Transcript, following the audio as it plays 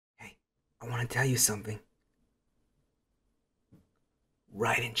I want to tell you something.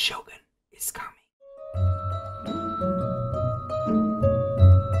 Raiden Shogun is coming.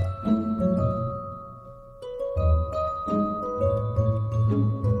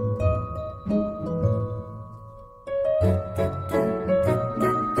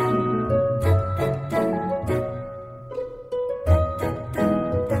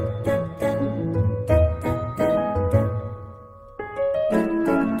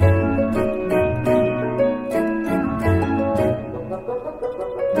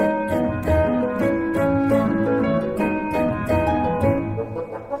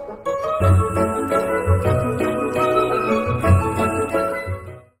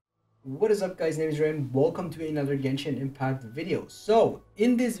 What is up, guys? My name is Raiden. Welcome to another Genshin Impact video. So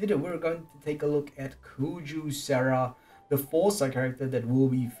in this video we're going to take a look at KUJOU Sara, the 4-star character that will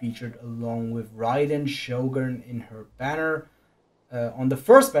be featured along with Raiden Shogun in her banner on the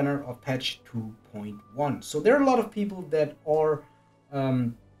first banner of patch 2.1. So there are a lot of people that are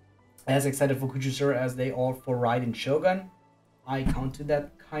as excited for KUJOU Sara as they are for Raiden Shogun. I count to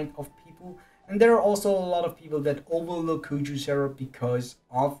that kind of people. And there are also a lot of people that overlook KUJOU Sara because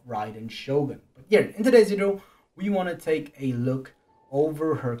of Raiden Shogun. But here, in today's video, we want to take a look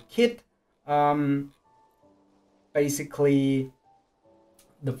over her kit. Basically,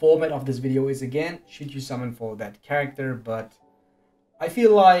 the format of this video is, again, should you summon for that character. But I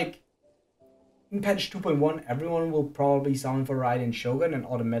feel like in patch 2.1, everyone will probably summon for Raiden Shogun and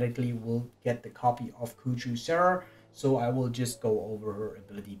automatically will get the copy of KUJOU Sara. So I will just go over her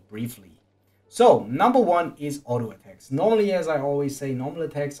ability briefly. So, number 1 is auto attacks. Normally, as I always say, normal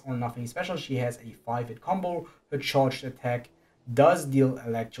attacks are nothing special. She has a 5-hit combo. Her charged attack does deal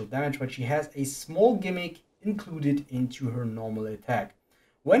electrical damage, but she has a small gimmick included into her normal attack.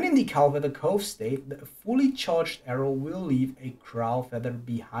 When in the Crow Feather Cove state, the fully charged arrow will leave a Crow Feather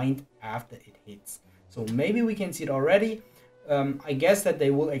behind after it hits. So maybe we can see it already. I guess that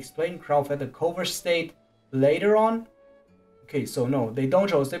they will explain Crow Feather Cove state later on. Okay, so no, they don't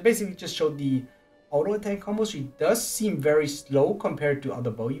show us. They basically just showed the auto attack combo. She does seem very slow compared to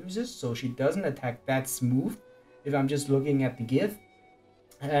other bow users, so she doesn't attack that smooth if I'm just looking at the GIF.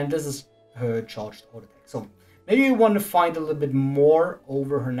 And this is her charged auto attack. So maybe we want to find a little bit more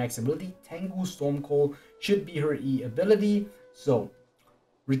over her next ability. Tengu Stormcall should be her E ability. So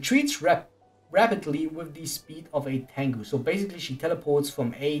retreats rapidly with the speed of a Tengu. So basically she teleports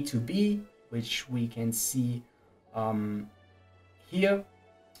from A to B, which we can see here.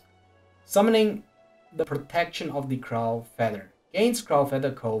 Summoning the protection of the Crow Feather. Gains Crow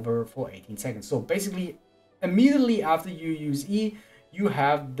Feather cover for 18 seconds. So basically, immediately after you use E, you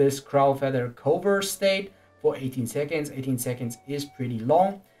have this Crow Feather cover state for 18 seconds. 18 seconds is pretty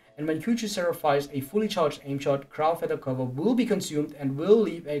long. And when KUJOU Sara fires a fully charged aim shot, Crow Feather cover will be consumed and will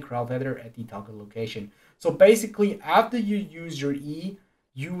leave a Crow Feather at the target location. So basically, after you use your E,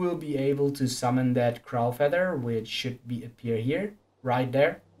 you will be able to summon that Crow Feather, which should appear here, right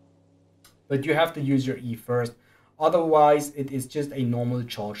there. But you have to use your E first. Otherwise, it is just a normal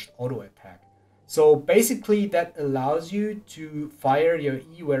charged auto attack. So basically, that allows you to fire your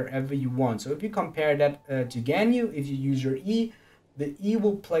E wherever you want. So if you compare that to Ganyu, if you use your E, the E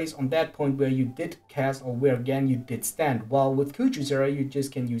will place on that point where you did cast or where Ganyu did stand. While with KUJOU Sara, you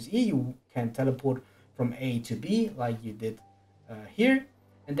just can use E. You can teleport from A to B like you did here.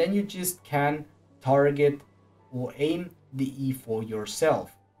 And then you just can target or aim the E for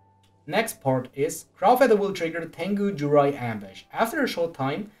yourself. Next part is Crow Feather will trigger Tengu Jurai Ambush after a short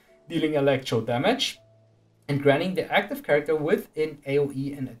time, dealing electro damage and granting the active character with an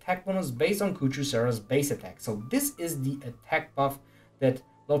AoE and attack bonus based on KUJOU Sara's base attack. So this is the attack buff that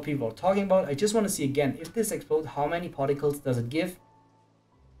a lot of people are talking about. I just want to see again, if this explodes, how many particles does it give?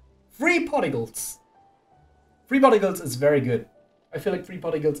 3 particles! 3 particles is very good. I feel like 3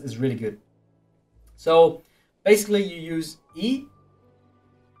 particles is really good. So basically you use E.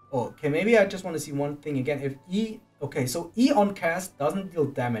 Oh, okay, maybe I just want to see one thing again. If E, okay, so E on cast doesn't deal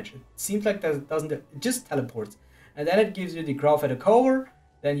damage. It seems like that it doesn't, it just teleports. And then it gives you the Crow Feather cover.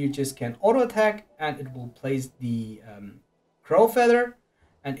 Then you just can auto attack and it will place the Crow Feather.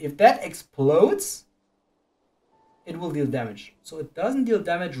 And if that explodes, it will deal damage. So it doesn't deal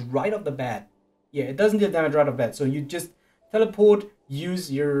damage right off the bat. Yeah, it doesn't deal damage right off the bat. So you just teleport, use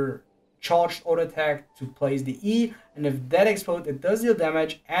your charged auto attack to place the E, and if that explodes, it does deal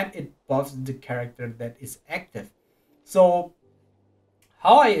damage and it buffs the character that is active. So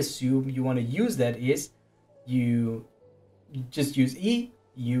how I assume you want to use that is you just use E,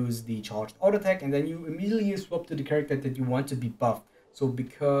 use the charged auto attack, and then you immediately swap to the character that you want to be buffed. So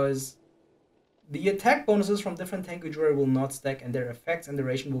because The attack bonuses from different Tengu Jurai will not stack, and their effects and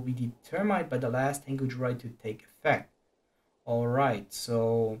duration will be determined by the last Tengu Jurai to take effect. Alright,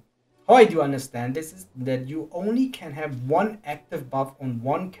 so how I do understand this is that you only can have one active buff on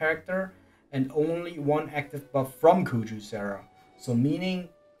one character and only one active buff from KUJOU Sara. So meaning,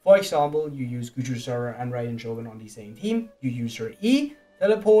 for example, you use KUJOU Sara and Raiden Shogun on the same team, you use her E,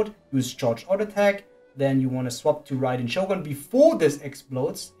 teleport, use charge auto attack, then you want to swap to Raiden Shogun before this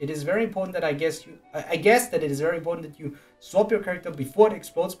explodes. It is very important that I guess that it is very important that you swap your character before it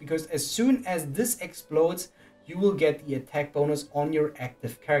explodes, because as soon as this explodes, you will get the attack bonus on your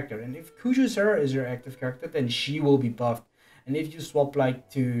active character. And if KUJOU Sara is your active character, then she will be buffed. And if you swap like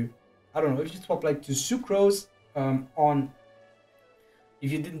to, I don't know, if you swap like to Sucrose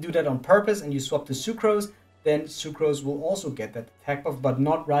if you didn't do that on purpose and you swap to Sucrose, then Sucrose will also get that attack buff, but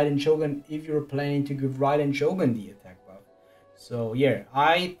not Raiden Shogun if you're planning to give Raiden Shogun the attack buff. So yeah,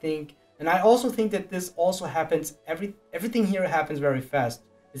 I think, and I also think that this also happens, everything here happens very fast.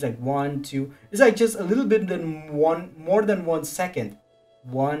 It's like 1, 2, it's like just a little bit more than 1 second.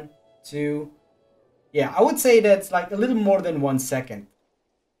 1, 2, yeah, I would say that's like a little more than 1 second.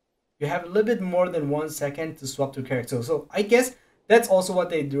 You have a little bit more than 1 second to swap to character. So I guess that's also what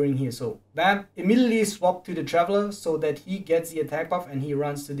they're doing here. So bam, immediately swap to the Traveler so that he gets the attack buff and he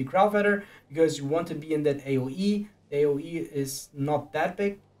runs to the Crowd Feather, because you want to be in that AoE. The AoE is not that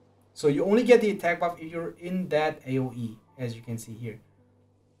big. So you only get the attack buff if you're in that AoE, as you can see here.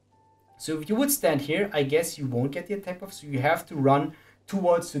 So if you would stand here, I guess you won't get the attack buff. So you have to run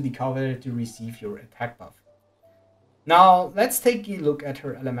towards to the Crowd Feather to receive your attack buff. Now let's take a look at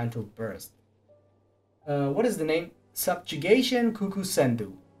her elemental burst. What is the name? Subjugation Kuku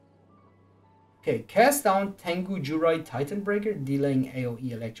Sendu. Okay, cast down Tengu Jurai Titan Breaker, dealing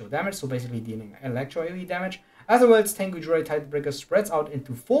AoE electro damage, so basically dealing electro AoE damage. Afterwards, Tengu Jurai Titan Breaker spreads out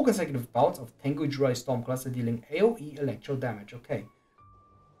into 4 consecutive bouts of Tengu Jurai Storm Cluster, dealing AoE electro damage. Okay,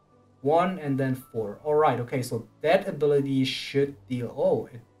 1 and then 4. Alright, okay, so that ability should deal,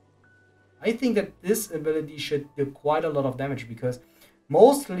 I think that this ability should deal quite a lot of damage, because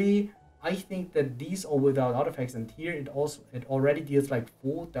mostly I think that these are without artifacts, and here it already deals like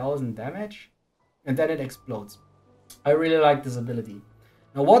 4,000 damage and then it explodes. I really like this ability.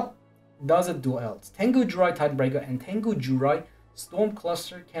 Now what does it do else? Tengu Jurai Titanbreaker and Tengu Jurai Storm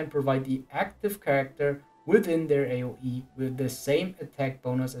Cluster can provide the active character within their AoE with the same attack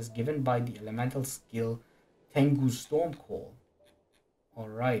bonus as given by the elemental skill Tengu Storm Call.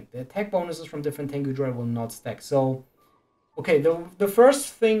 Alright, the attack bonuses from different Tengu Jurai will not stack. So okay, the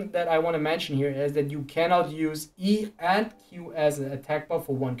first thing that I want to mention here is that you cannot use E and Q as an attack buff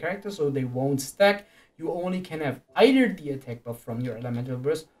for one character, so they won't stack. You only can have either the attack buff from your elemental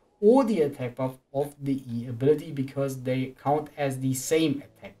burst or the attack buff of the E ability, because they count as the same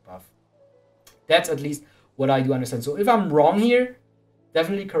attack buff. That's at least what I do understand. So if I'm wrong here,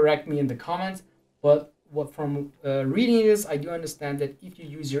 definitely correct me in the comments. But what from reading this, I do understand that if you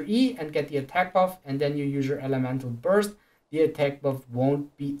use your E and get the attack buff and then you use your elemental burst, the attack buff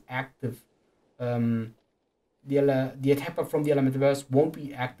won't be active. The attack buff from the elemental burst won't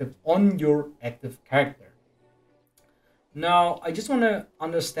be active on your active character. Now, I just want to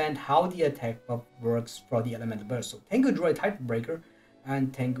understand how the attack buff works for the elemental burst. So Tengu Jurai Titanbreaker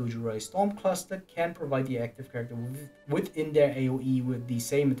and Tengu Jurai Storm Cluster can provide the active character within their AoE with the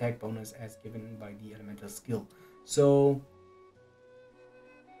same attack bonus as given by the elemental skill. So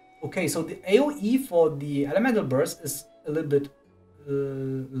okay, so the AoE for the elemental burst is a little bit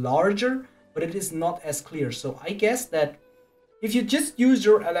larger, but it is not as clear. So I guess that if you just use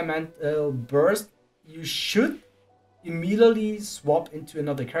your elemental burst, you should immediately swap into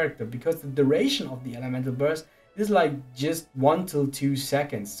another character, because the duration of the elemental burst is like just 1 to 2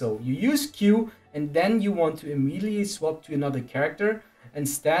 seconds. So you use Q and then you want to immediately swap to another character and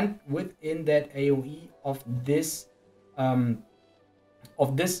stand within that AoE of this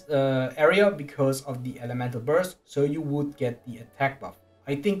area because of the elemental burst, so you would get the attack buff.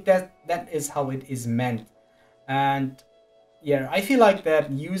 I think that is how it is meant. And yeah, I feel like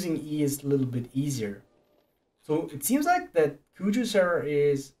that using E is a little bit easier. So it seems like that KUJOU Sara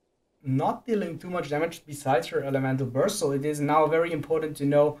is not dealing too much damage besides her elemental burst, so it is now very important to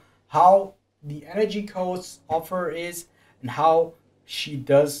know how the energy cost of her is and how she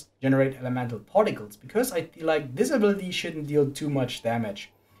does generate elemental particles, because I feel like this ability shouldn't deal too much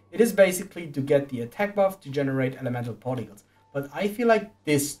damage. It is basically to get the attack buff to generate elemental particles, but I feel like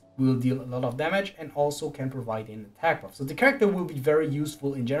this will deal a lot of damage and also can provide an attack buff. So the character will be very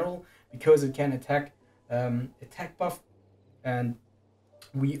useful in general because it can attack buff, and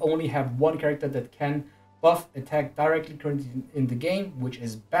we only have one character that can buff attack directly currently in the game, which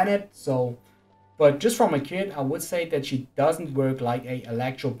is Bennett. So But just from a kid, I would say that she doesn't work like a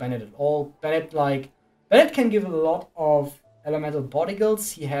Electro Bennett at all. Bennett can give a lot of elemental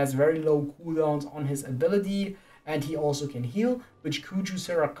particles. He has very low cooldowns on his ability, and he also can heal, which KUJOU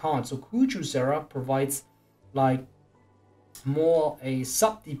Sara can't. So KUJOU Sara provides like more a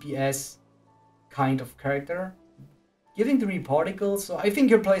sub DPS kind of character, giving 3 particles. So I think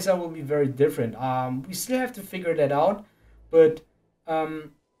your playstyle will be very different. We still have to figure that out, but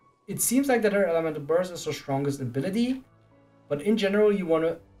it seems like that her elemental burst is her strongest ability. But in general, you want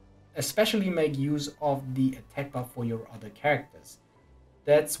to especially make use of the attack buff for your other characters.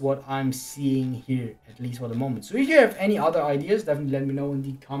 That's what I'm seeing here, at least for the moment. So if you have any other ideas, definitely let me know in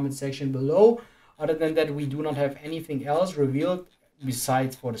the comment section below. Other than that, we do not have anything else revealed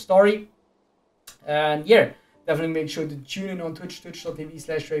besides for the story. And yeah, definitely make sure to tune in on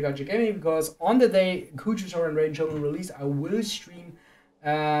twitch.tv/TreyGotchaGaming, because on the day KUJOU Sara and Raiden Shogun release, I will stream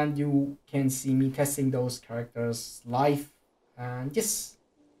and you can see me testing those characters live. And yes,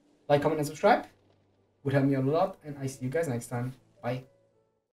 like, comment, and subscribe would help me out a lot, and I see you guys next time. Bye.